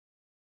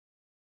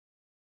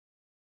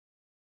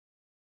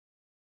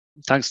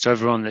Thanks to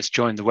everyone that's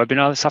joined the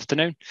webinar this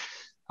afternoon.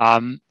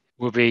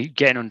 We'll be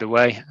getting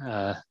underway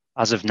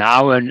as of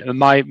now. And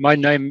my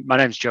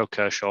name's Joe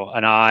Kershaw,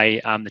 and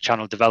I am the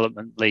channel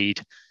development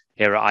lead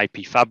here at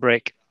IP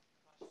Fabric.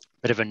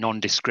 Bit of a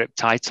nondescript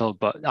title,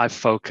 but I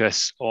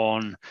focus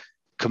on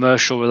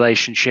commercial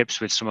relationships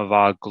with some of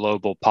our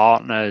global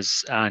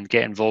partners and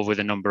get involved with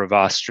a number of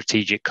our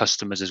strategic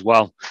customers as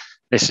well.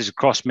 This is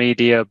across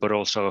media, but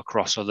also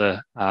across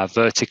other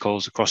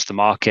verticals across the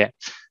market.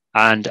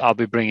 And I'll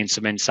be bringing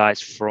some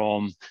insights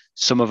from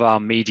some of our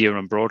media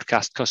and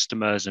broadcast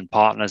customers and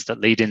partners that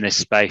lead in this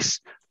space,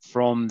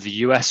 from the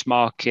US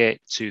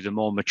market to the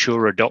more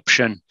mature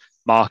adoption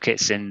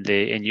markets in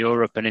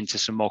Europe and into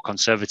some more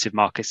conservative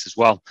markets as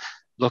well,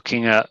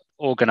 looking at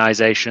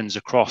organizations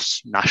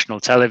across national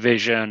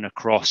television,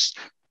 across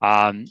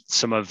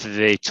some of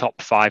the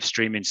top 5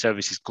 streaming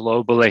services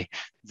globally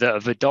that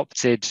have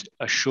adopted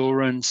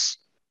assurance,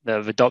 that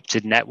have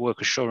adopted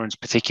network assurance,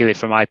 particularly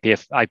from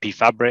IP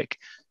Fabric,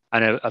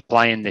 and are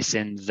applying this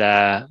in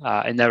their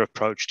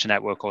approach to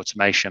network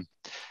automation.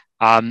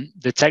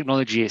 The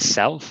technology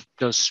itself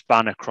does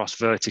span across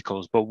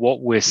verticals, but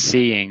what we're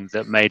seeing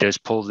that made us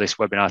pull this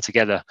webinar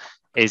together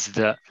is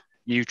that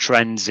new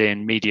trends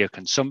in media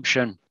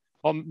consumption,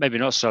 or maybe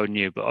not so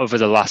new, but over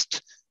the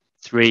last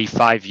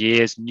 3-5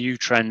 years, new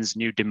trends,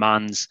 new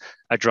demands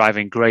are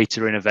driving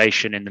greater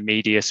innovation in the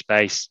media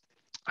space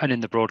and in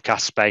the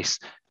broadcast space.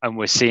 And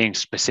we're seeing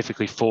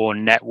specifically for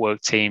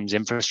network teams,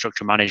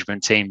 infrastructure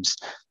management teams,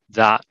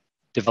 that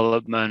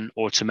development,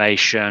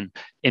 automation,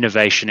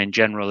 innovation in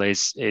general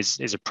is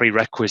a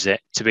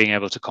prerequisite to being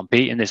able to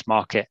compete in this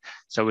market.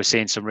 So we're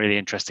seeing some really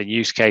interesting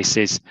use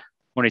cases.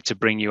 Wanted to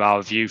bring you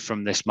our view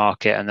from this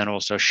market and then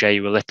also share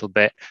you a little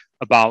bit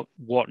about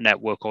what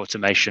network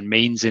automation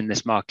means in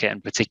this market,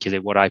 and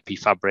particularly what IP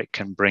Fabric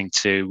can bring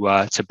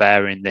to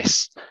bear in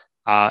this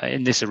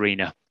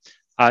arena.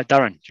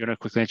 Darren, do you want to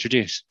quickly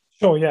introduce?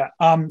 Sure, yeah.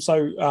 My name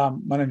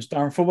is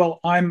Darren Fulwell.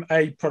 I'm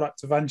a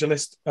product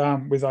evangelist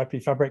with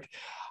IP Fabric.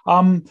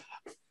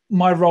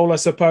 My role, I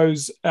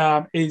suppose,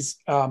 is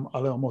a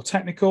little more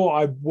technical.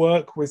 I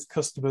work with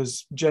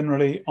customers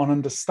generally on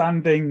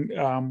understanding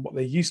what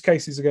their use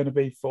cases are going to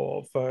be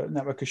for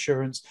network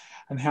assurance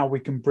and how we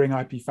can bring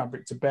IP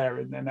Fabric to bear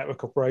in their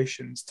network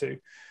operations to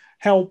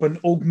help and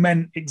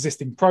augment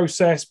existing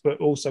process,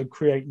 but also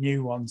create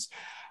new ones.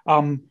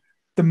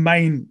 The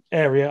main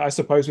area, I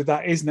suppose, with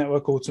that is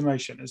network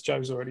automation, as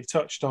Joe's already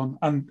touched on.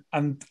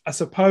 And I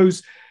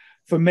suppose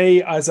for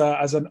me, as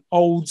an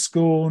old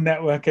school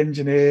network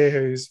engineer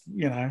who's,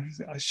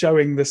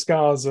 showing the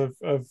scars of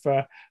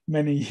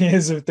many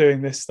years of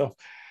doing this stuff,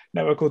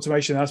 network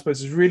automation, I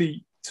suppose, has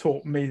really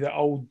taught me that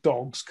old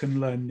dogs can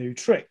learn new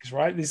tricks,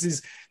 right? This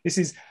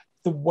is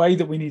the way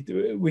that we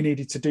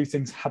needed to do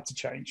things had to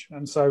change.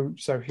 And so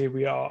here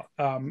we are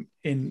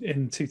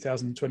in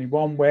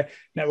 2021, where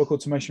network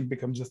automation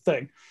becomes a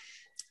thing.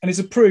 And it's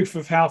a proof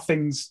of how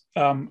things,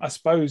 I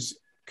suppose,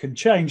 can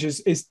change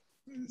is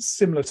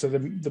similar to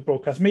the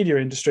broadcast media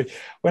industry.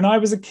 When I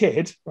was a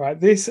kid, right,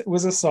 this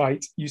was a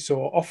sight you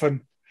saw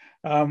often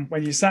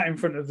when you sat in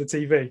front of the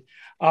TV.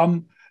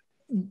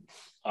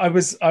 I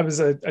was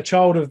a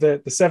child of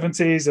the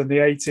 70s and the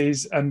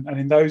 80s, and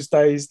in those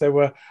days there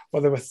were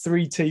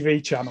 3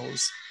 TV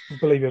channels,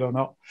 believe it or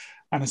not,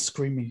 and a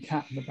screaming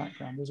cat in the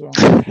background as well.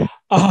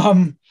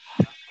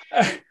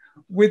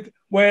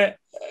 Where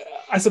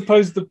I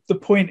suppose the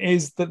point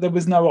is that there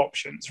was no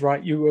options,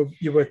 right? You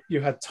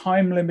had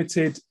time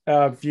limited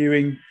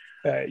viewing.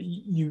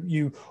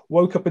 You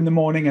woke up in the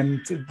morning and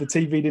the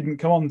TV didn't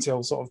come on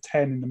till sort of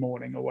 10 in the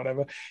morning or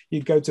whatever.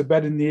 You'd go to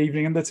bed in the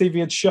evening and the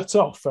TV had shut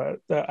off at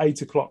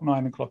 8 o'clock,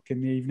 9 o'clock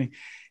in the evening.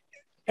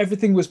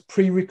 Everything was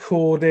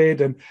pre-recorded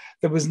and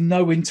there was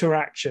no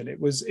interaction. It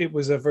was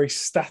a very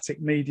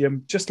static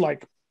medium, just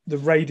like the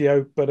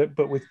radio,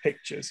 but with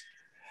pictures.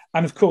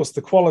 And of course,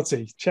 the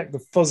quality, check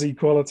the fuzzy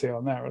quality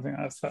on there. I think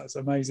that's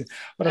amazing.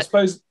 But I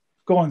suppose,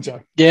 go on,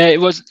 Joe. Yeah, it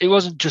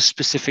wasn't just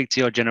specific to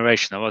your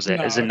generation, though, was it?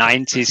 No, as a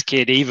 90s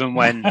kid, even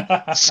when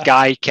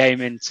Sky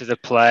came into the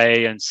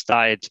play and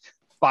started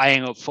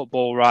buying up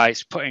football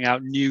rights, putting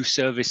out new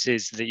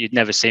services that you'd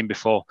never seen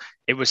before,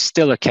 it was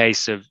still a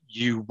case of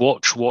you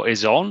watch what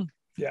is on.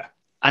 Yeah.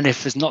 And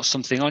if there's not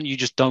something on, you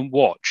just don't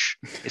watch.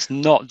 It's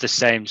not the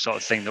same sort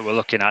of thing that we're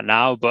looking at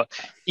now. But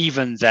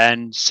even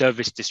then,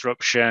 service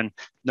disruption,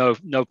 no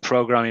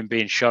programming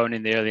being shown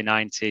in the early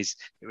 90s,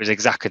 it was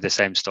exactly the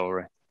same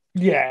story.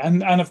 Yeah,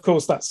 and of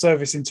course that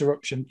service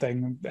interruption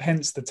thing,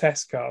 hence the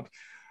test card,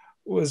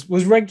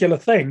 was regular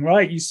thing,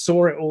 right? You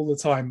saw it all the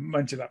time.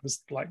 Mind you, that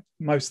was like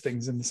most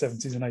things in the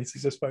 70s and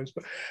 80s, I suppose,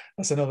 but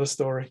that's another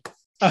story.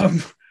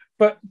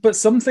 But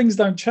some things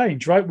don't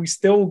change, right? We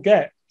still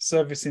get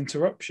service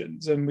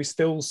interruptions and we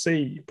still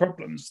see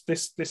problems.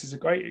 This is a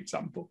great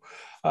example.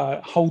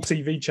 Whole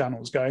TV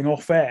channels going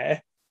off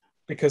air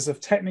because of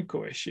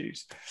technical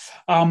issues.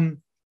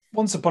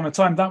 Once upon a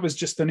time, that was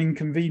just an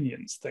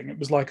inconvenience thing. It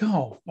was like,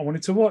 oh, I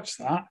wanted to watch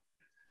that.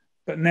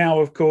 But now,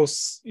 of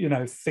course,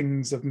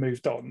 things have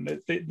moved on.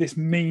 This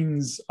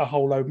means a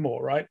whole load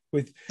more, right?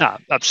 No,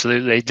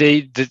 absolutely.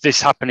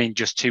 This happening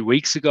just 2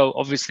 weeks ago.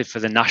 Obviously, for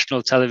the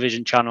national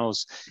television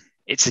channels,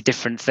 it's a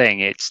different thing.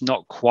 It's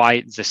not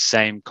quite the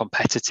same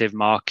competitive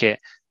market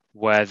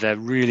where they're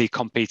really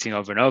competing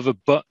over and over.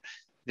 But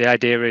the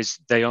idea is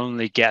they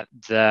only get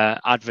their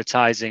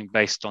advertising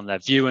based on their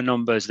viewer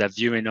numbers. Their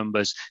viewing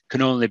numbers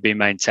can only be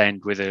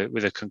maintained with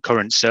a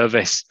concurrent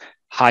service,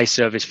 high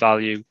service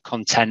value,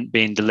 content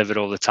being delivered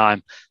all the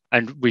time.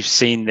 And we've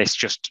seen this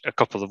just a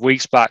couple of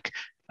weeks back.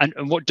 And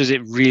what does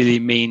it really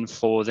mean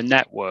for the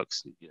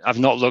networks? I've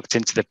not looked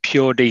into the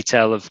pure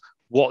detail of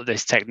what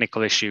this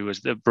technical issue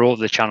was that brought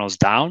the channels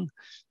down,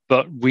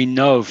 but we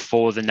know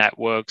for the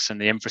networks and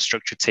the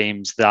infrastructure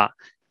teams that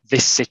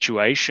this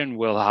situation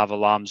will have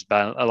alarm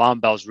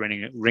bells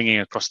ringing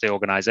across the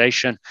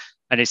organization.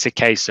 And it's a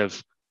case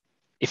of,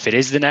 if it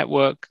is the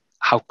network,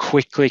 how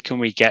quickly can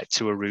we get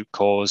to a root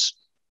cause?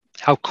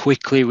 How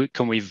quickly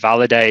can we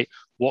validate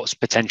what's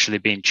potentially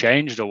being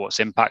changed or what's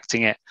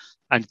impacting it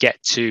and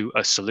get to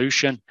a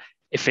solution?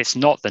 If it's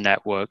not the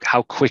network,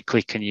 how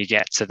quickly can you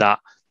get to that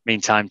mean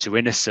time to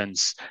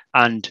innocence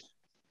and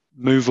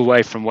move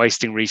away from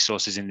wasting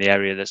resources in the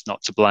area that's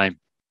not to blame?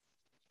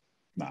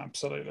 No,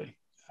 absolutely.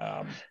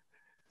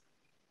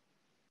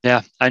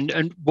 Yeah,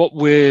 and what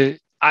we're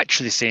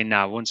actually seeing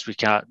now, once we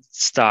can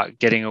start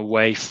getting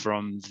away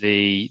from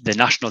the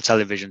national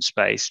television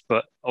space,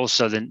 but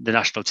also the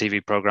national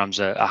TV programs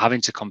are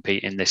having to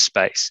compete in this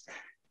space,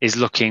 is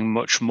looking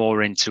much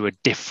more into a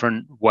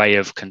different way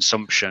of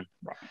consumption.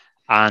 Right.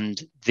 And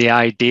the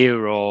idea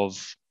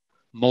of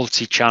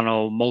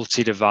multi-channel,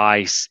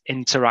 multi-device,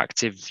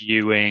 interactive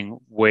viewing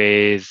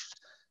with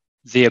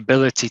the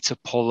ability to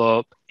pull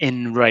up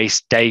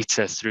in-race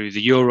data through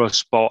the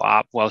Eurosport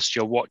app whilst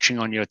you're watching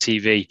on your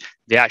TV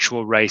the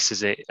actual race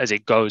as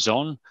it goes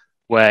on,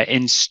 where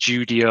in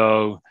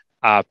studio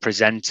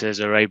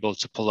presenters are able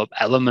to pull up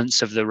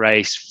elements of the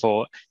race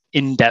for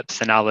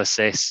in-depth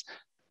analysis.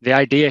 The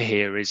idea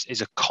here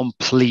is a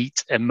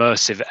complete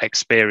immersive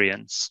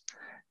experience,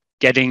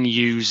 getting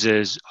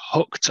users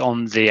hooked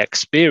on the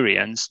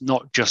experience,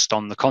 not just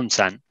on the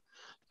content.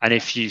 And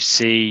if you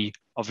see,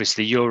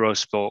 obviously,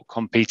 Eurosport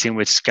competing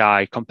with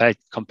Sky,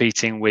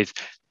 competing with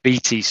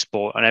BT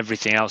Sport and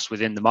everything else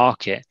within the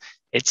market,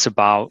 it's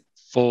about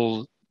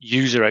full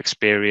user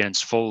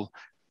experience, full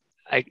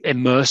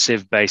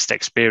immersive based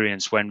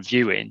experience when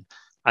viewing.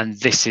 And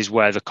this is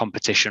where the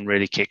competition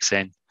really kicks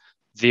in.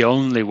 The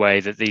only way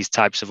that these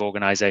types of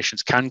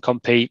organizations can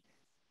compete,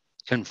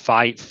 can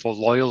fight for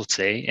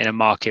loyalty in a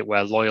market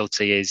where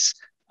loyalty is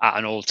at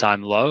an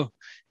all-time low,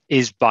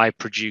 is by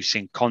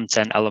producing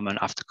content element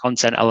after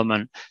content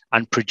element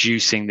and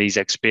producing these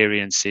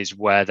experiences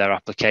where their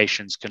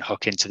applications can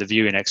hook into the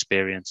viewing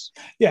experience.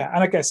 Yeah,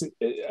 and I guess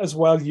as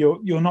well,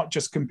 you're not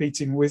just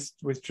competing with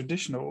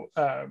traditional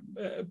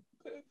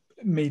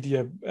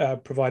media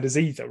providers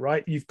either,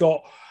 right? You've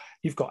got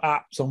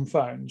apps on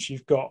phones,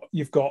 you've got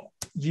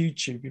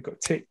YouTube, you've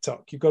got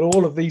TikTok, you've got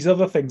all of these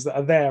other things that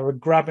are there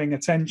and grabbing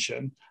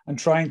attention and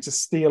trying to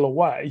steal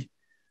away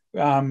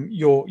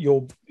your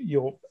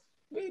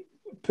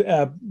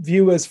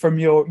viewers from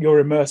your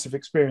immersive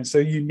experience. So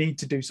you need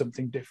to do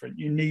something different.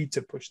 You need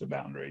to push the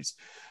boundaries,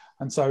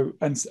 and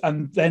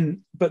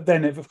then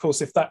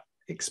if that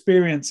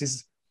experience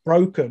is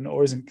broken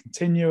or isn't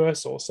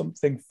continuous or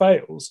something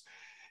fails,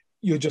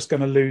 you're just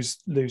going to lose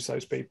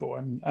those people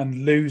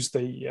and lose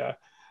the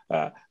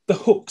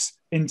hooks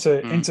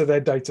into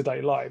their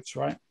day-to-day lives,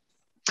 right?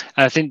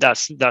 And I think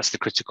that's the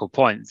critical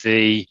point.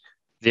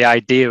 The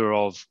idea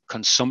of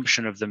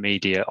consumption of the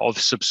media,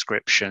 of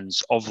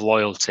subscriptions, of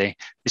loyalty.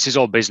 This is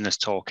all business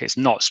talk. It's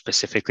not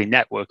specifically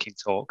networking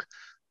talk.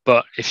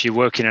 But if you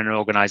work in an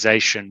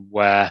organization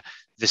where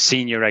the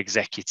senior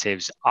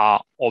executives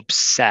are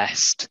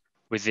obsessed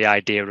with the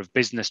idea of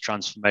business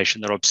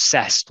transformation, they're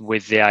obsessed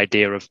with the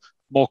idea of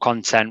more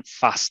content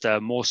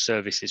faster, more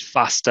services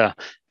faster.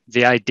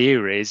 The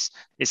idea is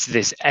it's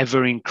this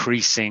ever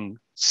increasing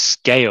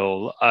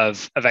scale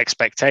of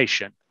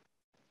expectation.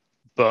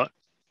 But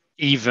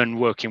even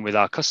working with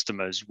our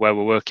customers, where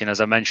we're working, as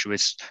I mentioned,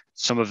 with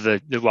some of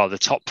the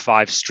top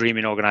 5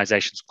 streaming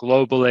organizations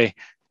globally.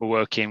 We're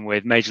working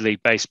with Major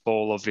League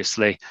Baseball,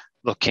 obviously,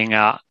 looking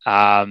at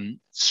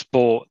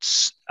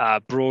sports,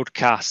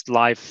 broadcast,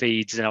 live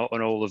feeds, and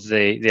all of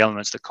the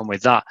elements that come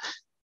with that.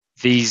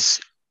 These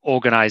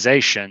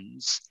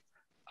organizations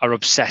are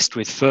obsessed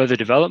with further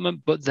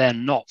development, but they're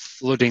not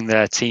flooding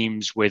their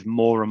teams with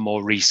more and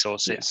more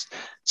resources.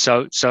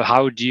 So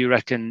how do you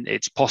reckon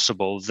it's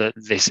possible that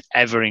this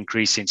ever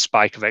increasing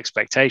spike of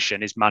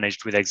expectation is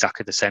managed with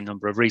exactly the same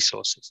number of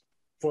resources?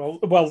 Well,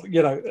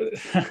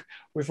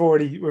 we've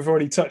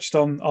already touched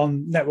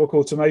on network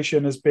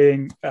automation as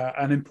being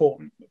an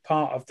important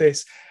part of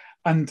this,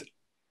 and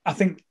I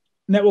think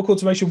network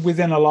automation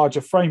within a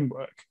larger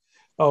framework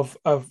of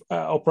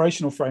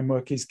operational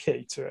framework is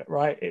key to it,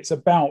 right? It's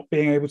about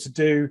being able to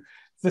do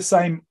the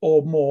same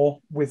or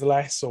more with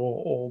less,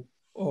 or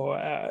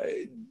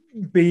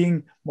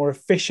being more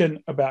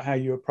efficient about how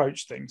you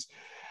approach things.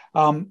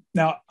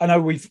 Now, I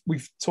know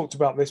we've talked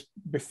about this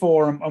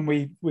before, and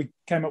we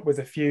came up with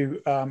a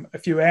few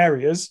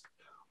areas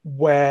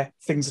where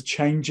things are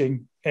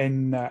changing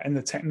in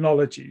the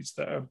technologies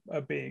that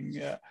are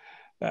being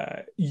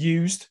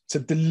used to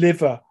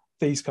deliver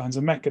these kinds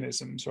of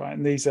mechanisms, right?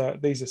 And these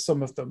are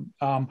some of them.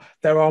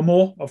 There are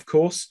more, of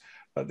course,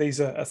 but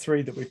these are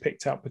three that we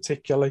picked out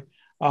particularly.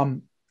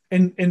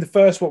 In the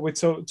first, what we're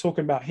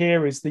talking about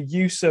here is the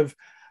use of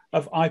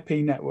IP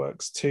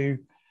networks to,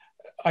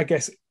 I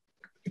guess,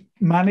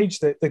 manage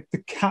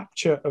the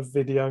capture of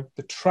video,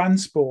 the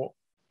transport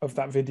of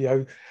that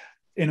video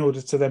in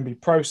order to then be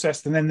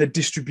processed, and then the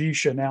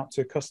distribution out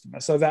to a customer.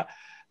 So that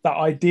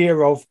idea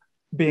of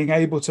being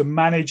able to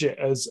manage it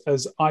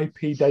as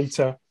IP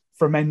data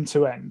from end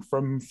to end,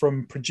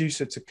 from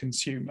producer to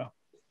consumer,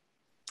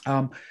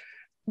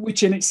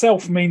 which in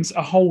itself means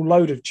a whole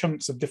load of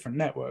chunks of different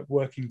network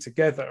working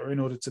together in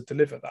order to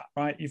deliver that,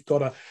 right? You've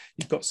got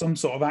some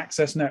sort of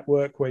access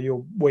network where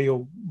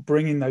you're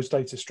bringing those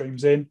data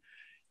streams in.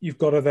 You've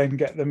got to then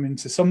get them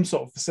into some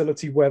sort of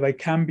facility where they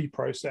can be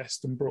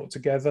processed and brought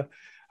together,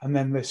 and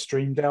then they're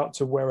streamed out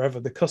to wherever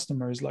the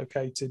customer is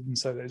located. And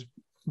so there's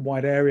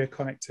wide area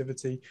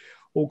connectivity,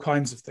 all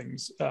kinds of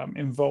things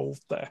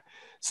involved there.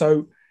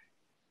 So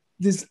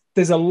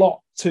there's a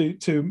lot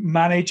to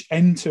manage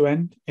end to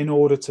end in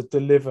order to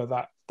deliver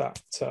that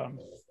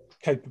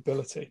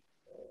capability.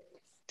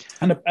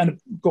 And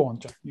go on,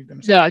 Jack. You're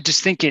going to say. Yeah,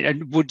 just thinking.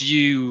 And would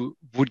you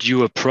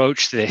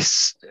approach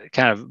this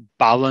kind of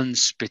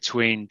balance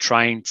between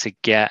trying to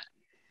get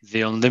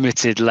the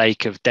unlimited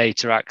lake of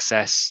data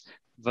access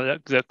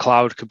that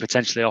cloud could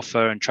potentially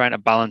offer, and trying to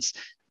balance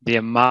the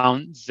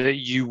amount that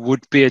you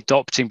would be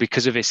adopting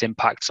because of its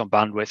impacts on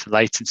bandwidth and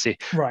latency?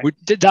 Right.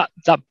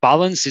 That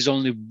balance is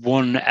only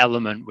one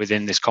element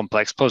within this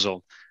complex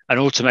puzzle, and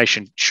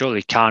automation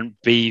surely can't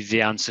be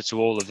the answer to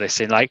all of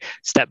this in like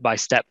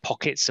step-by-step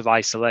pockets of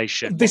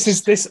isolation. This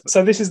is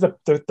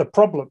the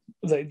problem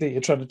that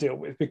you're trying to deal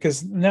with,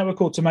 because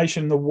network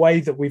automation, the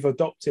way that we've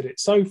adopted it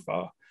so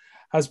far,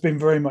 has been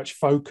very much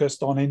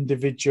focused on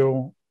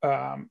individual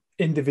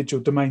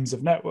domains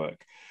of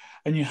network.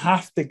 And you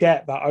have to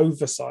get that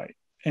oversight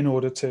in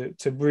order to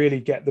really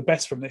get the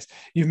best from this.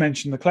 You've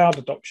mentioned the cloud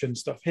adoption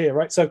stuff here,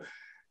 right? So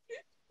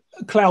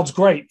cloud's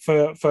great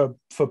for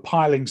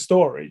piling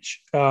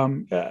storage,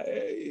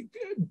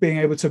 being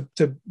able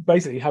to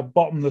basically have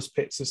bottomless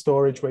pits of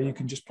storage where you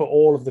can just put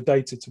all of the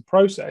data to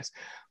process.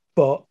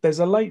 But there's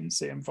a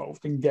latency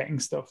involved in getting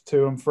stuff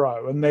to and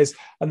fro, and there's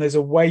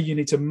a way you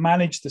need to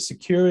manage the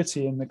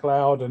security in the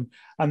cloud and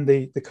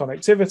the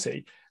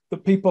connectivity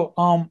that people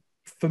aren't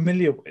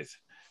familiar with.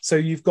 So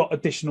you've got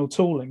additional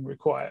tooling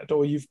required,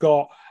 or you've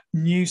got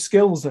new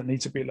skills that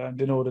need to be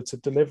learned in order to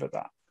deliver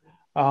that.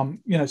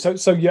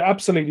 So you're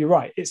absolutely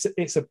right.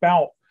 It's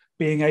about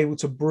being able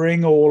to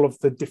bring all of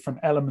the different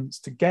elements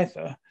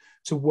together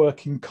to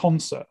work in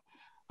concert,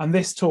 and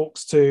this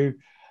talks to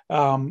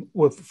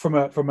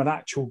from an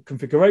actual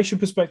configuration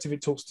perspective.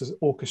 It talks to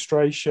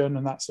orchestration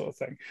and that sort of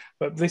thing.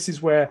 But this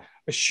is where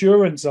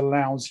assurance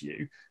allows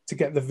you to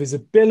get the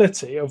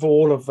visibility of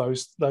all of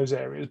those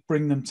areas,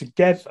 bring them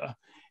together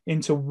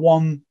into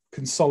one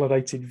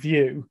consolidated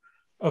view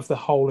of the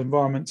whole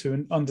environment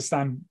to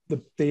understand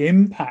the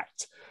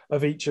impact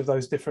of each of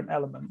those different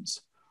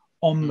elements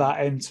on that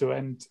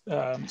end-to-end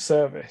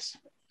service.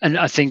 And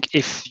I think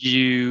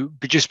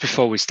but just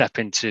before we step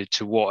into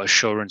what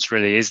assurance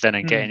really is then,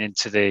 and getting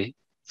into the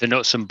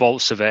nuts and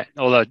bolts of it,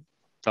 although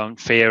don't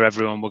fear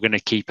everyone, we're going to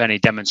keep any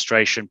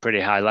demonstration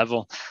pretty high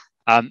level.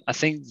 I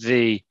think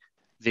the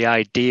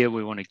idea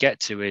we want to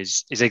get to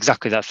is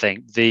exactly that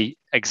thing. The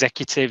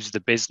executives, the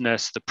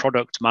business, the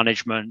product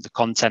management, the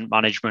content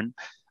management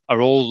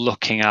are all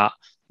looking at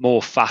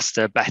more,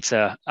 faster,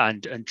 better,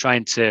 and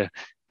trying to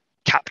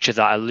capture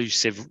that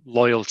elusive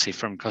loyalty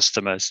from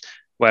customers.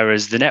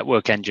 Whereas the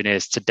network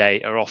engineers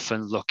today are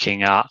often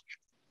looking at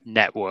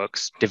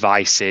networks,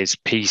 devices,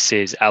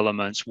 pieces,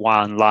 elements,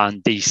 WAN,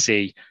 LAN,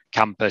 DC,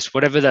 campus,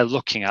 whatever they're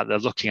looking at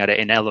it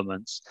in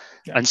elements.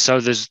 Yeah. And so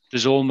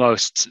there's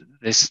almost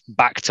this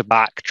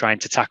back-to-back trying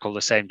to tackle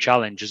the same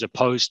challenge, as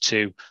opposed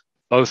to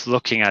both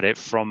looking at it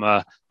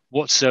from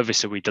what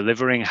service are we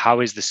delivering? How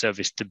is the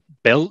service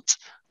built?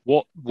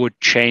 What would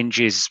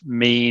changes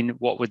mean?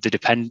 What would the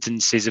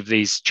dependencies of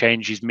these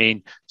changes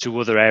mean to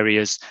other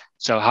areas?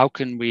 So how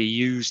can we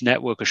use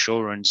network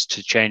assurance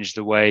to change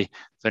the way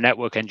for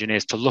network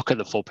engineers to look at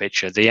the full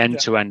picture, the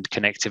end-to-end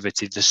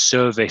connectivity, the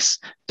service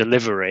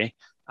delivery,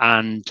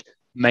 and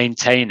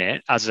maintain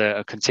it as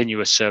a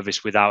continuous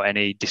service without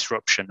any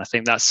disruption? I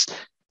think that's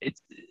it.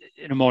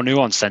 In a more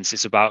nuanced sense,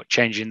 it's about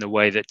changing the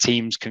way that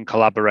teams can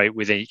collaborate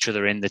with each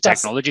other in the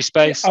technology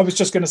space. I was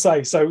just going to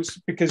say, so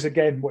because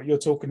again, what you're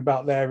talking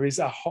about there is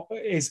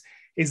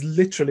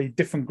literally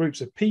different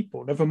groups of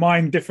people. Never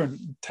mind different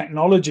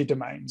technology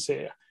domains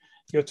here.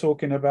 You're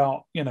talking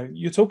about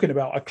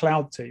a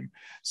cloud team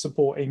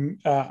supporting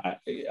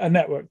a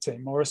network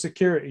team or a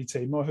security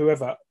team or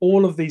whoever.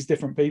 All of these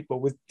different people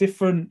with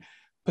different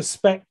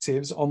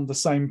perspectives on the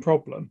same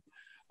problem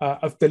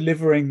of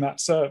delivering that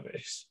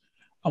service.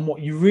 And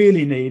what you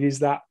really need is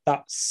that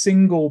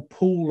single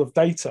pool of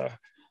data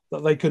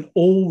that they can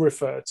all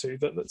refer to,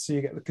 so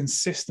you get the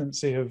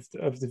consistency of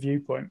the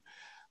viewpoint.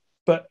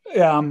 But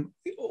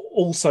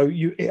also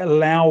it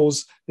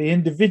allows the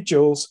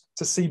individuals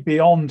to see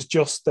beyond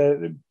just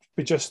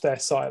their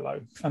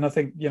silo. And I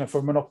think,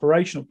 from an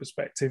operational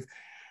perspective,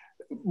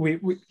 we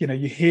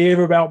you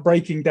hear about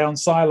breaking down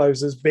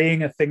silos as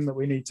being a thing that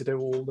we need to do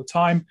all the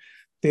time.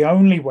 The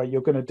only way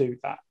you're going to do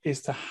that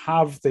is to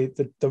have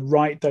the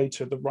right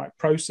data, the right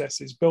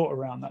processes built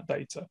around that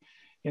data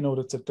in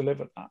order to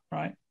deliver that,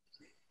 right?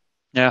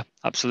 Yeah,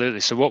 absolutely.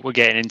 So what we're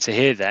getting into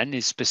here then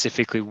is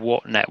specifically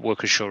what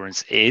network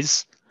assurance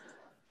is,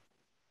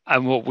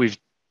 and what we've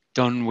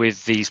done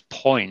with these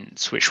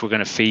points, which we're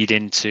going to feed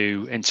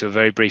into a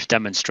very brief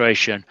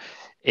demonstration,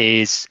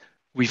 is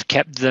we've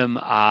kept them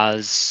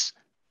as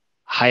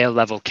higher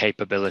level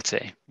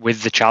capability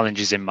with the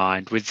challenges in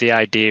mind, with the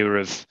idea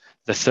of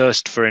the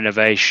thirst for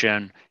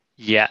innovation,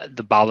 yet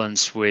the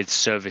balance with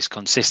service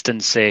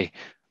consistency,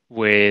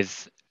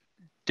 with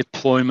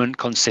deployment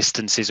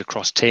consistencies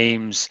across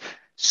teams,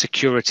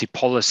 security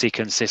policy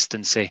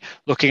consistency,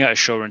 looking at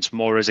assurance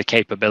more as a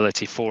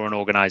capability for an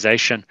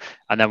organization.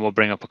 And then we'll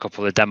bring up a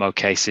couple of demo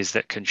cases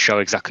that can show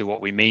exactly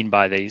what we mean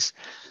by these.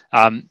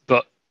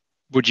 But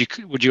would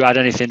you add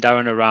anything,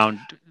 Darren, around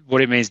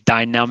what it means,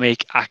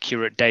 dynamic,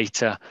 accurate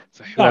data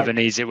for whoever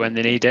needs it when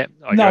they need it?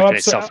 Or do you reckon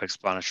it's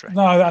self-explanatory?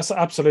 No, that's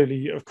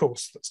absolutely, of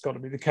course, that's got to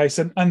be the case.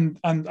 And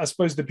I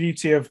suppose the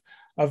beauty of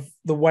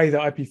the way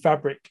that IP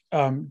Fabric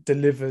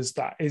delivers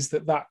that is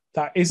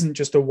that isn't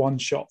just a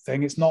one-shot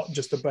thing. It's not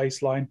just a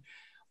baseline.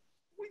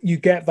 You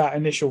get that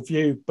initial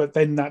view, but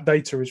then that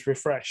data is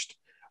refreshed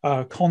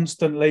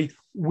constantly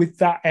with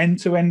that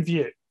end-to-end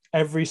view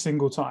every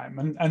single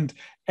time. And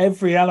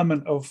every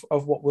element of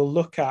what we'll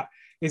look at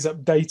is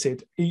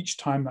updated each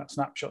time that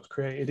snapshot's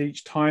created,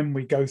 each time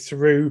we go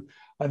through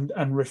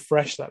and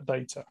refresh that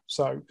data.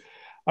 So,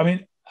 I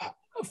mean,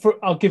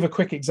 I'll give a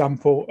quick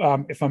example,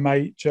 if I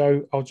may,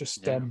 Joe. I'll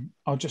just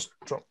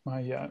drop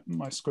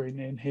my screen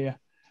in here.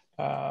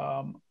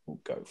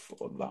 We'll go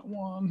for that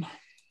one.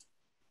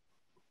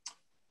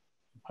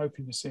 I'm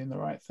hoping you're seeing the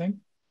right thing.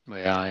 We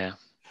are, yeah.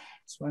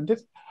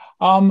 Splendid.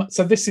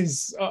 So this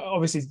is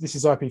obviously this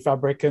is IP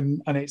Fabric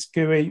and it's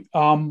GUI,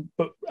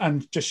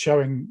 and just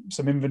showing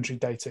some inventory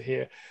data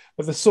here.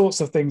 But the sorts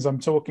of things I'm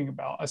talking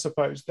about, I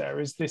suppose, there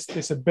is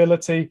this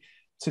ability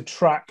to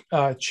track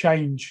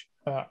change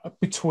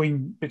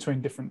between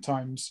different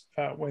times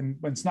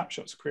when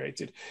snapshots are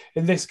created.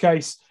 In this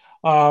case,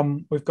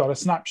 we've got a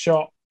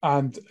snapshot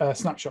and a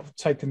snapshot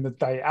taken the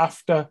day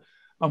after.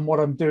 And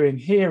what I'm doing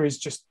here is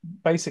just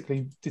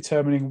basically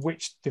determining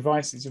which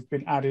devices have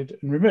been added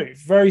and removed.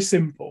 Very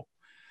simple,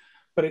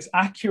 but it's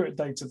accurate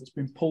data that's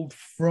been pulled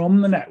from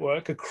the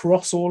network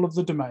across all of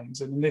the domains.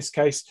 And in this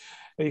case,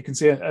 you can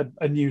see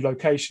a new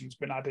location has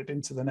been added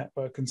into the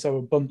network. And so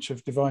a bunch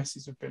of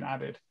devices have been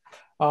added.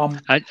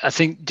 I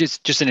think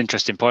just an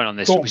interesting point on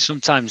this. We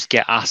sometimes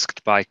get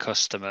asked by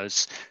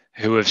customers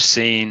who have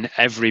seen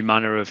every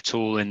manner of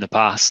tool in the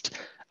past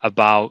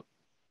about,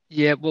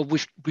 yeah, well,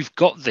 we've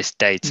got this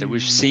data.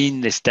 We've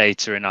seen this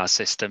data in our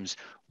systems.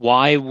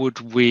 Why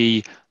would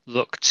we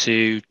look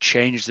to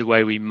change the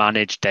way we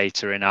manage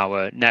data in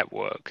our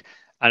network?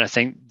 And I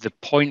think the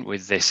point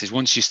with this is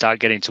once you start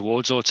getting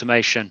towards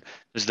automation,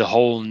 there's the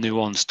whole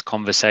nuanced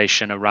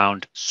conversation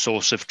around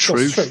source of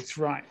truth.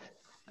 Right.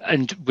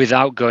 And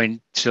without going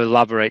to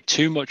elaborate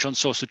too much on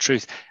source of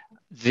truth,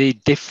 the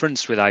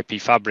difference with IP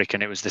Fabric,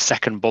 and it was the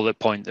second bullet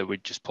point that we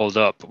just pulled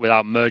up,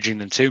 without merging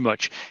them too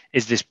much,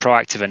 is this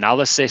proactive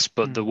analysis.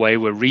 But the way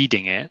we're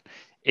reading it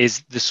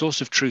is the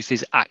source of truth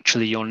is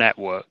actually your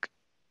network.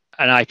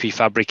 And IP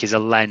Fabric is a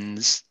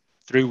lens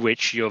through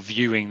which you're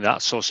viewing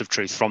that source of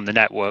truth from the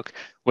network.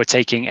 We're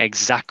taking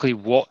exactly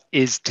what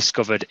is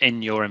discovered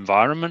in your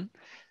environment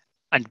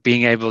and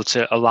being able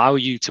to allow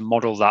you to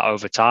model that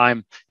over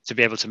time to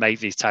be able to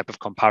make these type of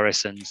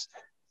comparisons.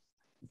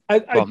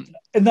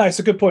 No, it's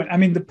a good point. I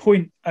mean, the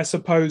point, I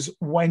suppose,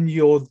 when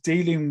you're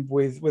dealing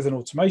with an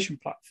automation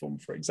platform,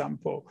 for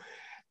example,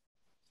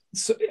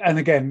 so, and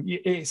again,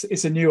 it's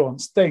a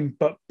nuanced thing,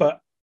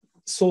 but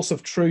source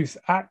of truth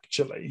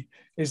actually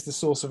is the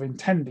source of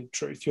intended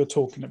truth you're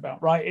talking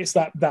about, right? It's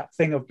that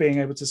thing of being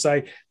able to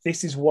say,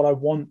 this is what I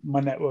want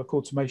my network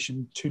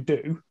automation to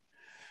do.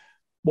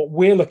 What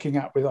we're looking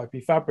at with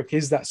IP Fabric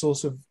is that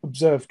source of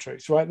observed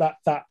truth, right?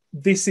 That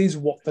this is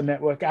what the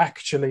network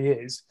actually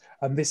is,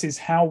 and this is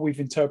how we've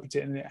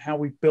interpreted it and how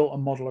we've built a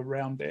model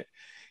around it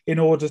in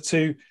order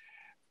to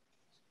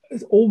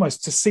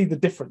almost to see the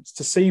difference,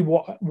 to see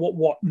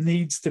what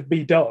needs to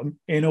be done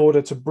in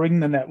order to bring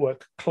the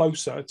network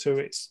closer to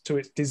its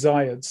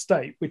desired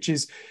state, which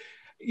is,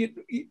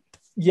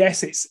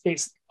 yes,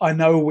 it's I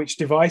know which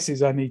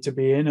devices I need to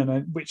be in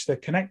and which they're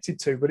connected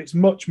to, but it's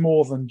much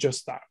more than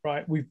just that,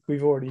 right?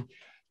 We've already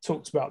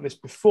talked about this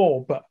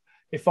before, but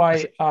if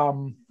I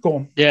go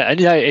on, yeah, and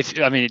yeah,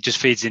 it just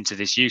feeds into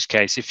this use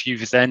case. If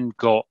you've then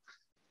got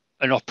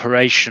an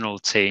operational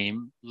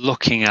team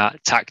looking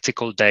at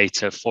tactical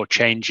data for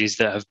changes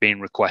that have been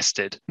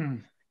requested,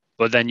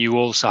 but then you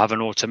also have an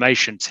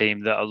automation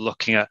team that are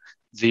looking at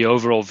the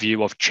overall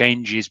view of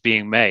changes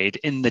being made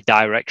in the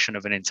direction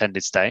of an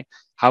intended state.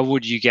 How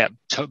would you get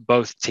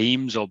both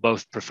teams or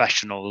both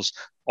professionals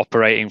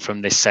operating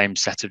from this same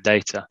set of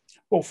data?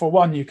 Well, for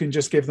one, you can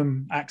just give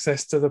them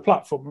access to the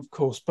platform, of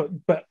course,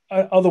 but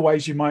other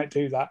ways you might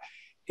do that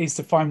is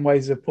to find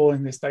ways of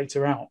pulling this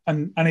data out.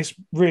 And it's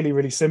really,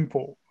 really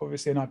simple.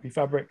 Obviously, in IP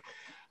Fabric,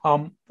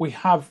 we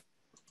have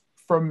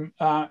from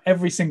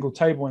every single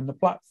table in the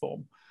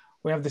platform,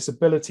 we have this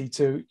ability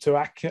to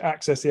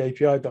access the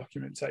API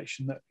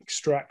documentation that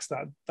extracts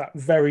that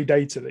very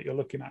data that you're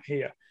looking at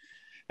here.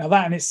 Now,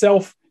 that in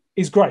itself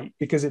is great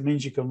because it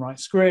means you can write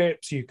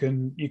scripts, you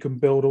can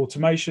build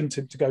automation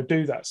to go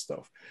do that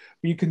stuff.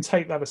 But you can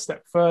take that a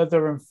step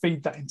further and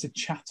feed that into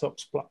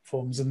ChatOps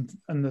platforms and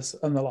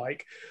the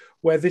like,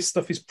 where this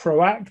stuff is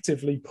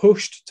proactively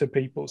pushed to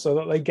people so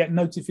that they get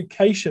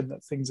notification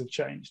that things have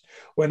changed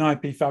when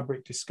IP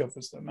Fabric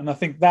discovers them. And I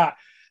think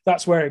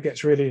that's where it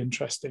gets really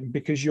interesting,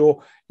 because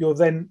you're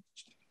then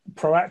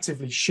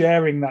proactively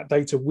sharing that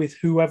data with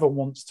whoever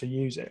wants to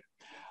use it.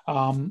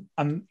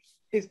 And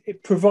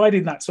it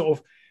providing that sort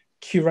of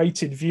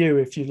curated view,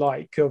 if you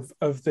like, of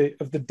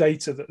the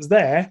data that's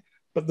there,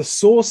 but the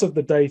source of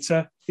the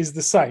data is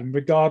the same,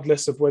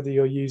 regardless of whether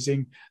you're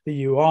using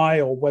the UI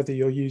or whether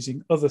you're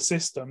using other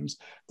systems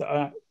that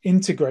are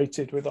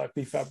integrated with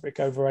IP Fabric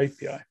over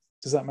API.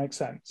 Does that make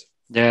sense?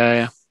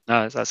 Yeah.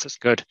 No, that's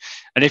good.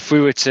 And if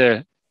we were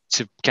to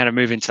kind of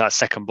move into that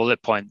second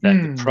bullet point,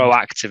 then the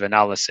proactive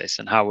analysis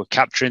and how we're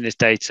capturing this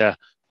data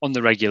on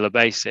the regular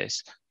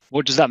basis,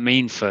 what does that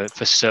mean for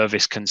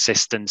service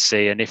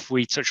consistency? And if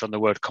we touch on the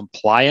word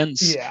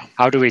compliance,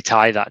 how do we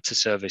tie that to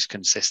service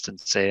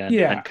consistency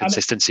and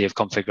consistency of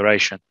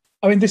configuration?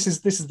 I mean, this is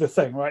the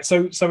thing, right?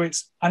 So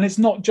it's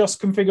not just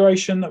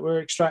configuration that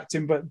we're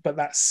extracting, but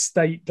that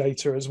state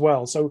data as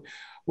well. So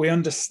we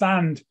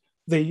understand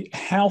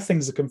how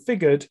things are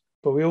configured,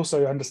 but we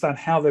also understand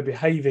how they're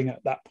behaving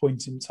at that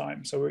point in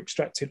time. So we're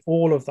extracting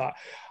all of that.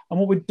 And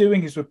what we're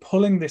doing is we're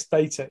pulling this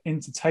data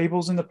into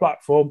tables in the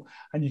platform,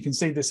 and you can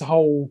see this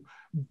whole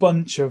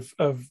bunch of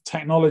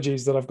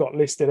technologies that I've got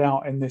listed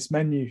out in this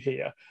menu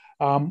here.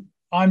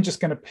 I'm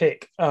just going to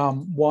pick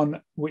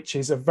one, which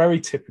is a very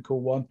typical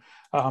one,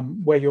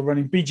 where you're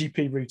running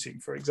BGP routing,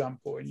 for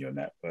example, in your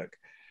network.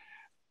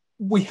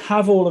 We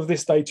have all of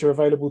this data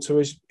available to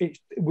us.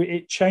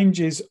 It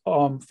changes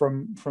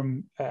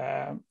from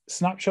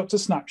snapshot to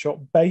snapshot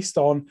based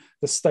on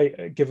the state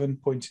at a given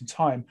point in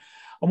time.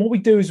 And what we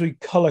do is we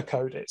color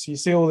code it. So you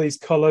see all these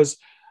colors.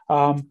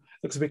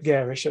 Looks a bit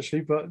garish,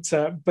 actually,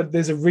 but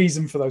there's a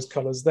reason for those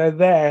colors. They're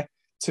there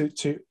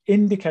to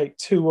indicate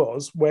to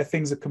us where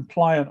things are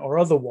compliant or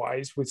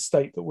otherwise with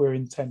state that we're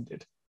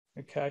intended.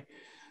 Okay,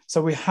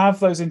 so we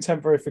have those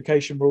intent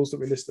verification rules that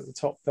we list at the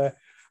top there.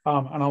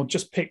 And I'll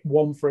just pick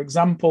one, for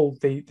example,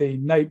 the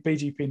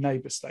BGP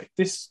neighbor state.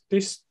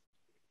 This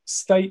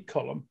state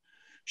column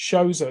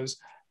shows us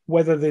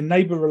whether the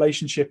neighbor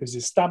relationship is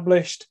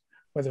established,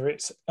 whether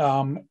it's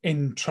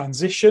in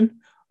transition,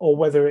 or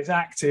whether it's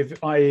active,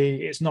 i.e.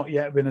 it's not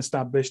yet been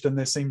established and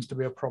there seems to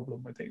be a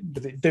problem with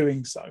it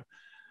doing so.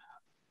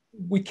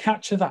 We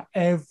capture that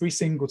every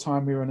single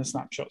time we run a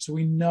snapshot, so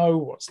we know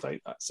what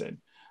state that's in.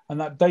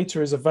 And that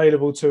data is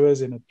available to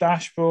us in a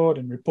dashboard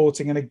and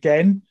reporting, and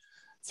again,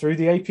 through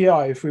the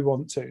API if we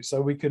want to. So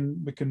we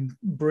can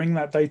bring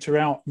that data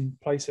out and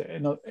place it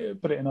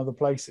put it in other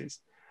places.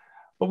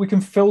 But we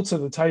can filter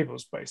the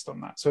tables based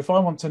on that. So if I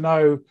want to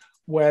know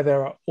where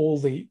there are all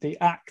the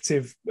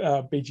active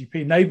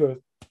BGP neighbor,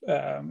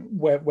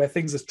 where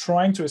things are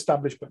trying to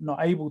establish but not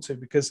able to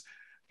because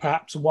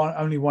perhaps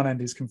only one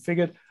end is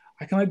configured,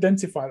 I can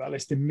identify that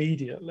list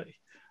immediately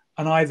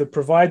and either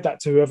provide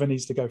that to whoever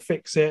needs to go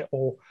fix it,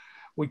 or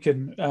we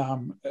can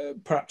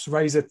perhaps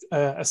raise a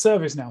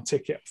ServiceNow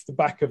ticket off the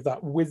back of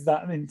that with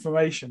that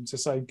information to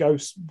say, go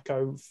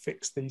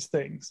fix these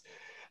things.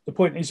 The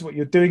point is, what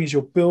you're doing is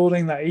you're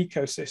building that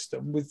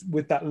ecosystem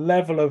with that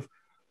level of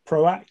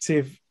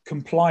proactive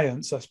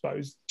compliance, I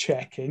suppose,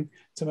 checking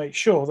to make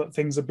sure that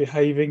things are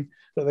behaving,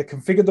 that they're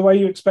configured the way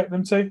you expect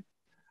them to,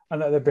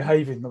 and that they're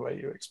behaving the way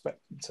you expect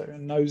them to.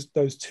 And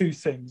those two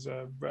things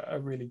are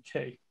really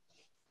key.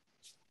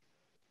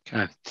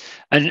 Okay.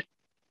 And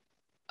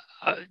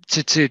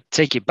to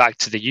take it back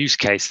to the use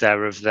case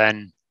there of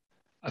then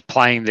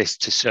applying this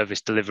to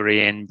service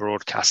delivery in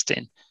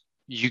broadcasting,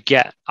 you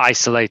get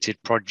isolated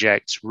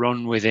projects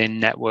run within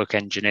network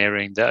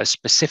engineering that are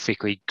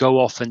specifically go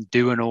off and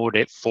do an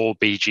audit for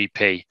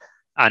BGP.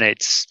 And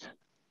it's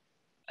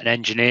an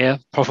engineer,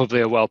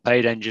 probably a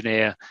well-paid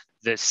engineer,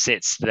 that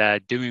sits there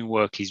doing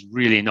work he's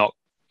really not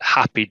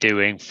happy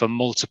doing for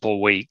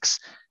multiple weeks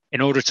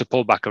in order to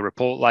pull back a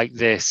report like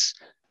this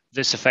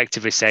that's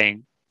effectively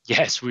saying,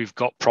 yes, we've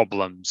got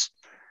problems.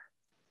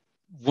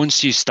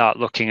 Once you start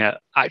looking at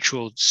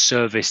actual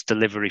service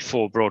delivery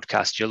for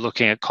broadcast, you're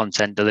looking at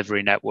content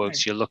delivery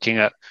networks, you're looking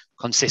at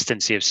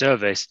consistency of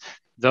service.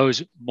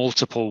 Those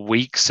multiple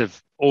weeks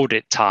of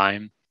audit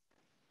time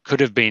could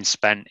have been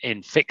spent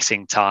in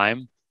fixing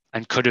time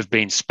and could have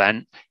been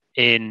spent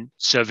in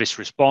service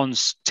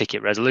response,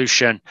 ticket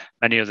resolution,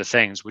 many other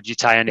things. Would you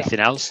tie anything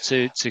else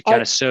to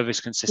kind of service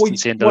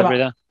consistency and delivery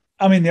there?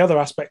 I mean, the other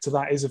aspect of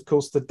that is, of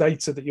course, the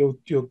data that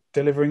you're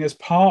delivering as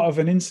part of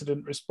an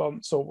incident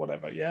response or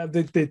whatever. Yeah,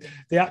 the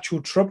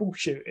actual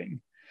troubleshooting.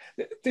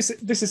 This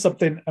is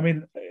something. I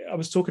mean, I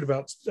was talking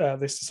about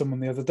this to someone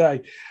the other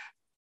day.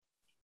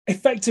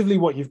 Effectively,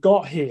 what you've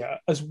got here,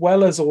 as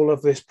well as all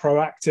of this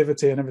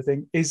proactivity and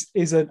everything,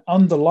 is an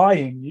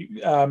underlying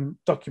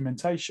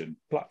documentation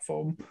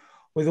platform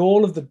with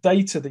all of the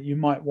data that you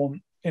might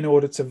want in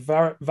order to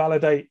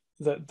validate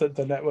that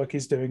the network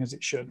is doing as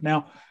it should.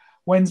 Now,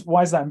 why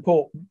is that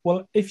important?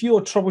 Well, if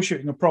you're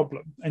troubleshooting a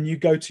problem and you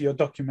go to your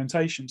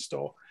documentation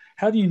store,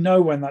 how do you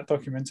know when that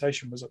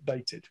documentation was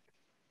updated?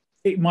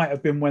 It might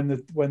have been when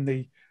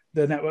the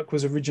network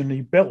was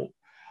originally built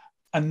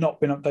and not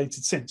been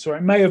updated since, or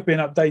it may have been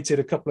updated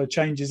a couple of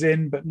changes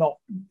in, but not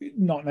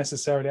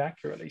necessarily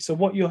accurately. So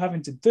what you're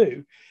having to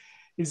do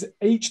is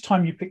each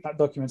time you pick that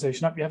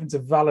documentation up, you're having to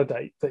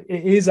validate that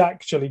it is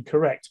actually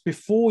correct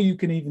before you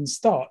can even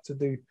start to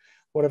do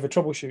whatever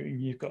troubleshooting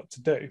you've got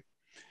to do.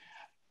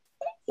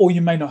 Or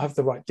you may not have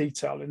the right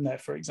detail in there,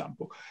 for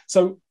example.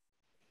 So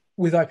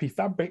with IP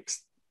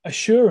Fabric's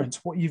assurance,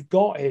 what you've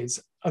got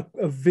is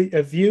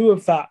a view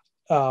of that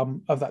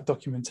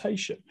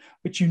documentation,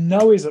 which you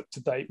know is up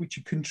to date, which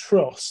you can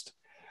trust,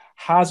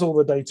 has all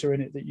the data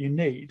in it that you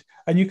need,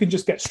 and you can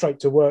just get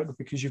straight to work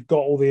because you've got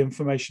all the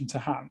information to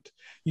hand.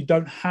 You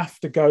don't have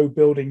to go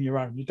building your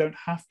own. You don't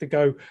have to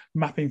go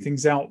mapping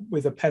things out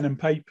with a pen and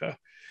paper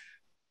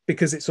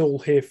because it's all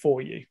here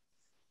for you.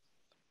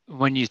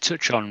 When you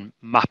touch on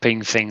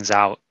mapping things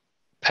out,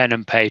 pen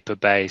and paper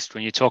based,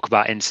 when you talk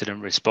about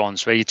incident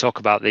response, where you talk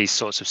about these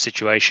sorts of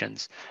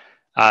situations,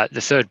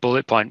 the third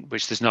bullet point,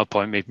 which there's no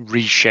point me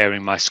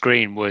resharing my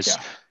screen, was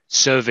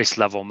service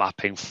level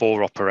mapping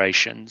for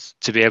operations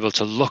to be able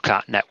to look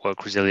at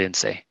network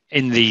resiliency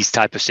in these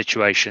type of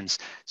situations.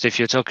 So if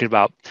you're talking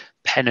about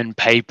pen and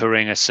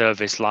papering a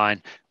service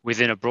line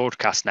within a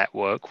broadcast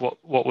network,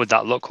 what would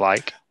that look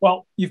like?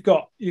 Well, you've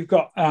got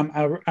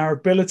our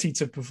ability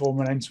to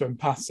perform an end-to-end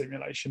path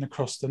simulation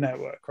across the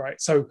network, right?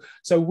 So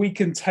we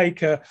can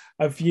take a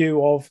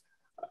view of,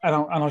 and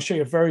I'll show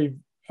you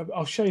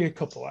I'll show you a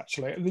couple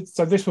actually.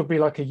 So this would be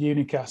like a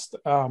unicast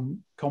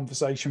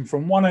conversation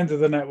from one end of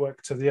the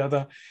network to the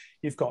other.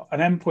 You've got an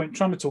endpoint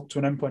trying to talk to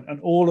an endpoint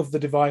and all of the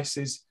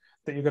devices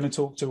that you're going to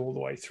talk to all the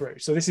way through.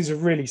 So this is a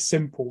really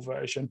simple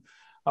version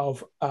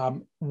of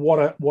what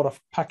a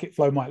packet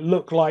flow might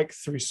look like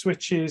through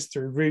switches,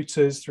 through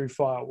routers, through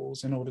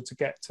firewalls in order to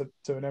get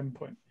to an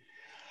endpoint.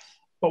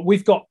 But we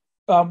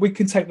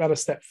can take that a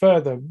step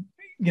further.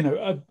 You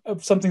know,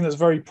 something that's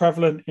very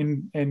prevalent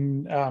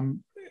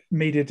in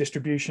media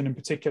distribution in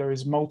particular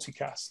is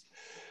multicast.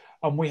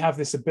 And we have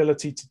this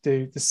ability to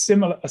do a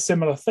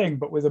similar thing,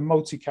 but with a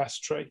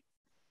multicast tree.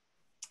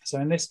 So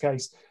in this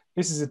case,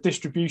 this is a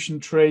distribution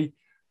tree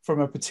from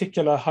a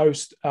particular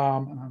host, and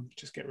I'll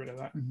just get rid of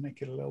that and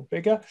make it a little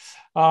bigger,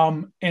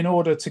 in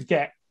order to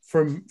get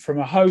from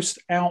a host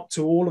out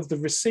to all of the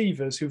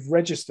receivers who've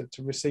registered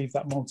to receive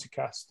that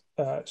multicast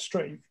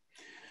stream.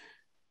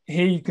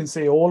 Here you can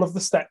see all of the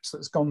steps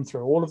that's gone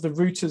through, all of the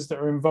routers that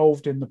are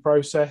involved in the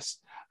process.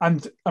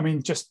 And I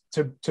mean, just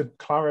to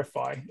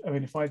clarify, I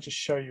mean, if I just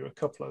show you a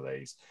couple of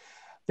these,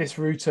 this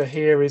router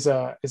here is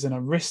an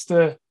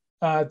Arista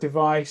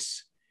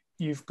device.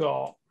 You've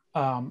got,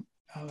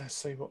 let's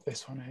see what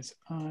this one is.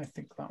 I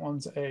think that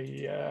one's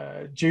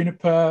a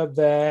Juniper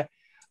there.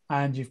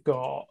 And you've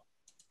got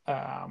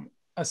a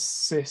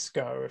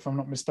Cisco, if I'm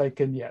not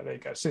mistaken. Yeah, there you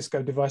go,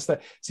 Cisco device there.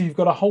 So you've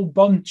got a whole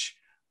bunch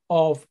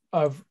of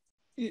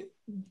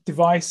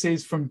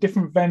devices from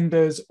different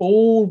vendors,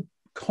 all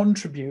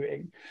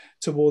contributing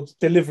towards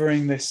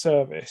delivering this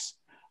service.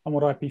 And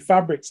what IP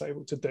Fabric's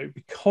able to do,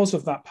 because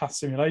of that path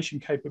simulation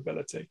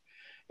capability,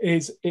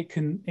 is it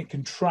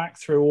can track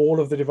through all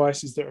of the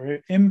devices that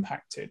are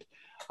impacted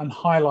and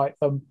highlight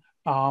them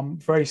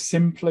very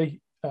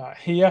simply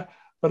here,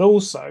 but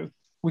also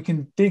we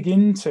can dig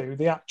into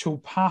the actual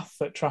path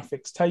that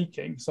traffic's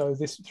taking. So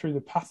this, through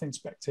the path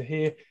inspector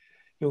here,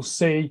 you'll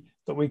see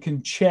that we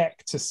can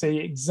check to see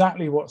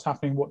exactly what's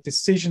happening, what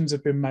decisions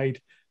have been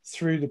made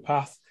through the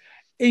path,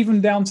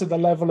 even down to the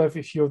level of,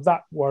 if you're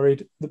that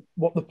worried,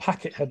 what the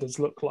packet headers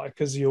look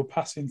like as you're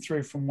passing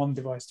through from one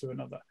device to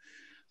another.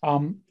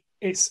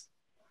 It's,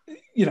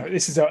 you know,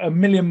 this is a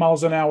million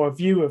miles an hour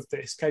view of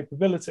this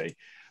capability,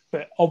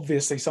 but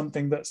obviously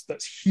something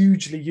that's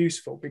hugely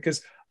useful,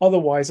 because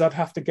otherwise I'd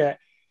have to get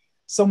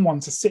someone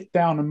to sit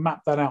down and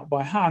map that out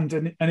by hand.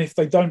 And if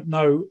they don't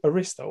know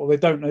Arista, or they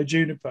don't know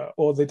Juniper,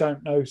 or they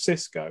don't know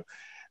Cisco,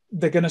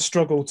 they're going to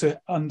struggle to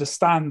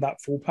understand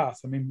that full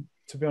path. I mean,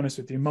 to be honest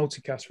with you,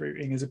 multicast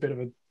routing is a bit of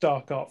a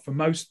dark art for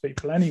most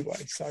people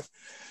anyway. So,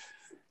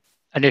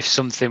 and if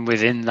something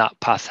within that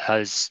path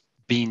has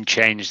been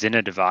changed in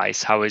a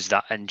device, how is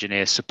that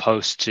engineer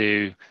supposed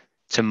to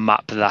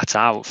map that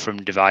out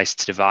from device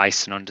to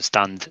device and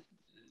understand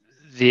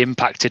the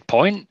impacted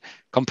point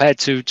compared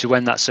to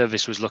when that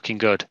service was looking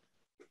good?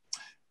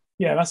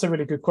 Yeah, that's a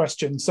really good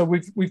question. So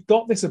we've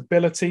got this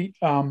ability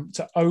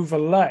to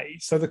overlay.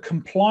 So the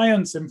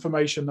compliance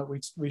information that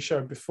we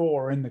showed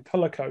before in the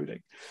color coding,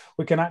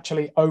 we can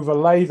actually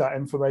overlay that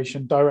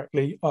information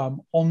directly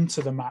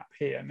onto the map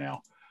here.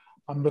 Now,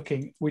 I'm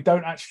looking. We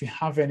don't actually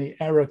have any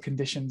error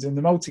conditions in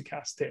the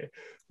multicast here,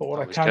 but what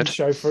I can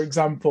show, for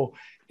example,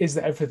 is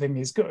that everything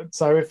is good.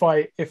 So if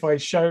I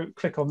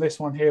click on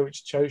this one here,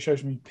 which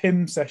shows me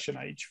PIM session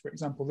age, for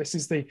example, this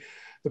is the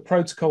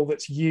protocol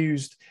that's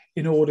used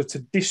in order to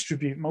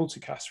distribute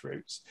multicast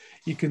routes.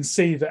 You can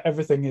see that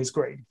everything is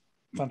green.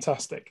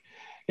 Fantastic.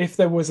 If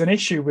there was an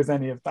issue with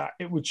any of that,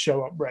 it would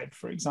show up red,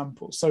 for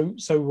example. So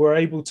we're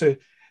able to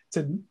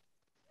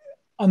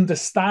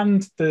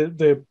understand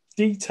the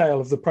detail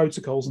of the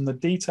protocols and the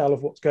detail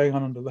of what's going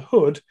on under the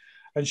hood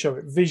and show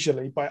it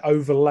visually by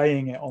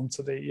overlaying it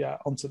onto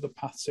the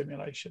path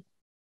simulation.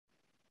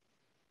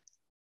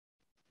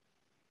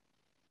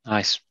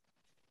 Nice.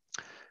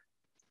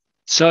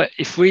 So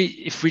if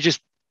we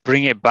just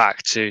bring it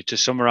back to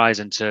summarize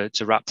and to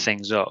wrap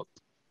things up,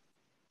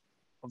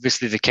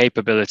 obviously the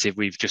capability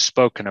we've just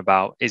spoken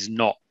about is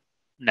not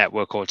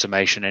network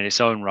automation in its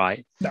own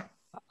right. No.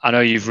 I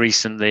know you've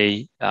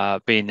recently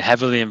been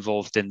heavily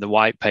involved in the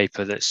white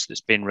paper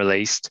that's been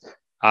released.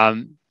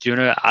 Do you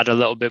want to add a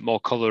little bit more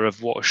color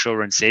of what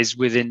assurance is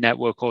within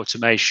network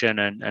automation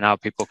and how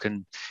people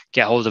can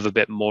get hold of a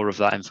bit more of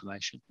that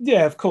information?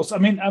 Yeah, of course. I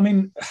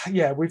mean,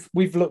 yeah,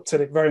 we've looked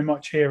at it very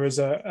much here as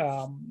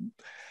an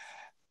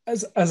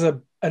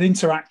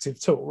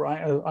interactive tool,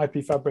 right?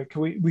 IP Fabric.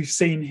 We've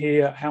seen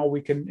here how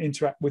we can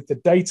interact with the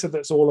data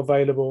that's all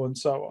available and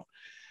so on.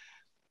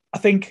 I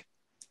think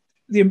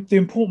the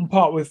important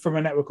part from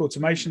a network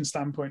automation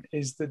standpoint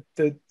is the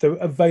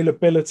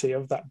availability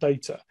of that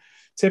data.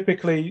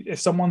 Typically, if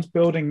someone's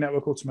building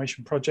network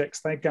automation projects,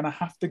 they're going to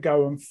have to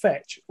go and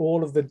fetch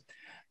all of the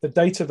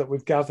data that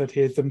we've gathered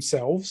here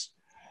themselves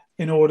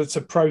in order to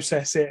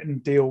process it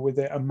and deal with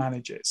it and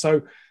manage it.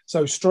 So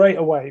straight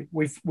away,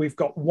 we've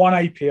got one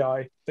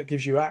API that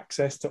gives you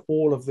access to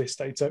all of this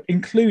data,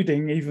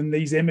 including even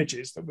these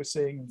images that we're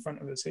seeing in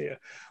front of us here.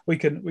 We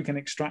can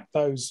extract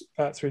those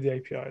through the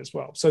API as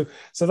well. So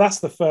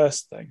that's the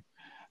first thing.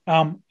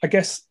 I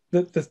guess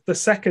the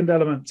second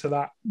element to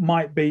that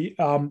might be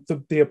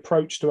the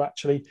approach to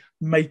actually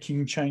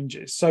making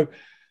changes. So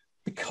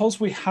because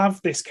we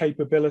have this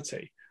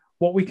capability,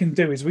 what we can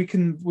do is we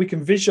can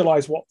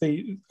visualize what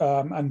the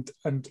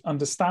and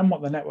understand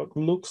what the network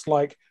looks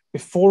like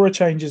before a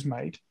change is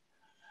made,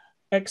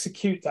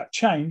 execute that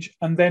change,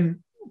 and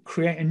then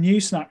create a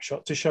new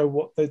snapshot to show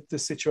what the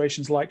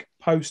situation's like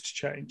post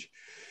change.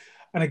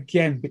 And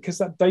again, because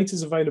that data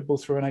is available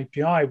through an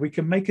API, we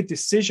can make a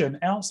decision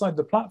outside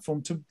the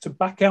platform to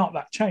back out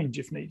that change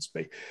if needs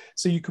be.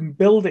 So you can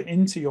build it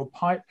into your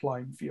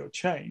pipeline for your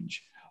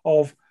change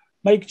of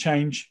make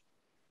change,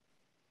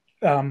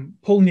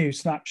 pull new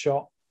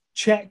snapshot,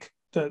 check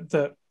that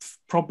the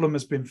problem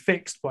has been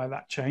fixed by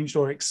that change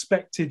or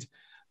expected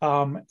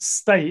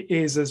state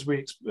is as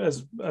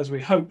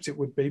we hoped it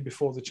would be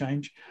before the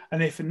change.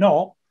 And if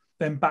not,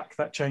 then back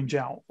that change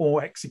out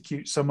or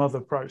execute some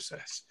other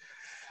process.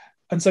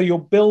 And so you're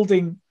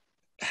building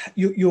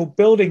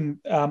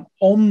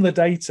on the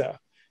data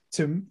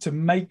to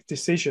make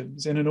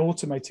decisions in an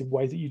automated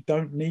way that you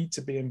don't need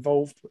to be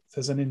involved with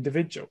as an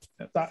individual.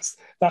 That's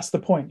the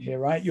point here,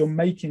 right? You're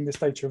making this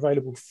data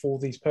available for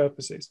these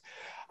purposes.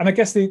 And I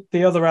guess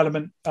the other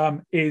element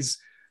is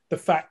the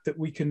fact that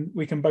we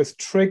can both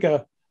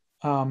trigger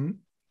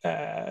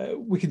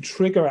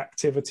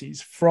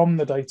activities from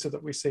the data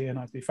that we see in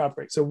IP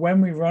Fabric. So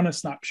when we run a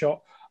snapshot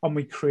and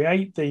we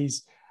create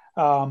these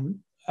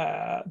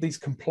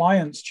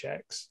compliance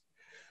checks,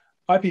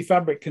 IP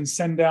Fabric can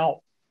send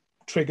out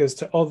triggers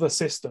to other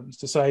systems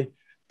to say,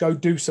 go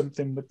do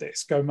something with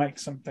this, go make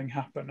something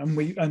happen.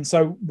 And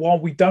so while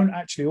we don't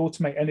actually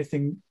automate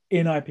anything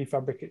in IP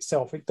Fabric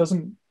itself, it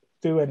doesn't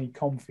do any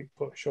config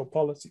push or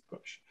policy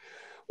push.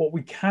 What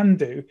we can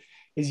do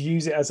is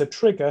use it as a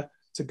trigger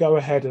to go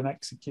ahead and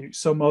execute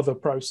some other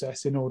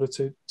process in order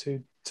to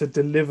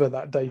deliver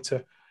that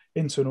data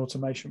into an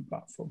automation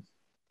platform.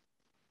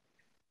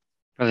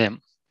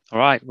 Brilliant. All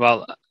right.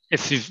 Well,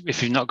 if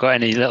you've not got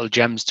any little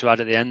gems to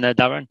add at the end there,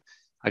 Darren,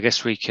 I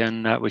guess we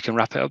can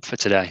wrap it up for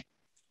today.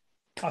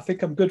 I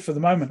think I'm good for the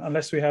moment,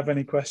 unless we have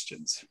any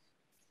questions.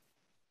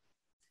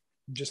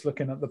 I'm just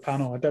looking at the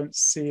panel. I don't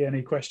see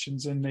any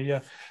questions in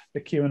the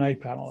Q&A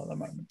panel at the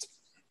moment.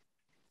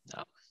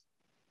 No.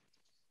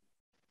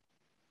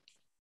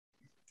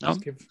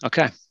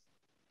 Okay.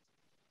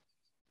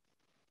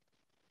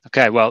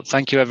 Okay, well,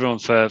 thank you everyone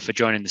for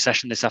joining the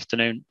session this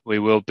afternoon. We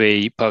will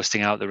be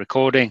posting out the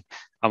recording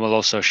and we'll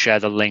also share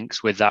the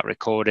links with that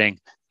recording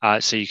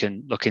so you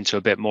can look into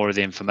a bit more of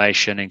the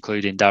information,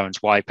 including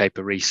Darren's white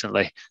paper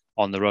recently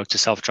on the road to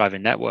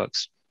self-driving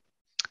networks.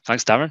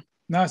 Thanks, Darren.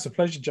 No, it's a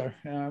pleasure, Joe.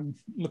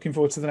 Looking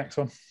forward to the next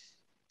one.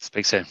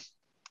 Speak soon.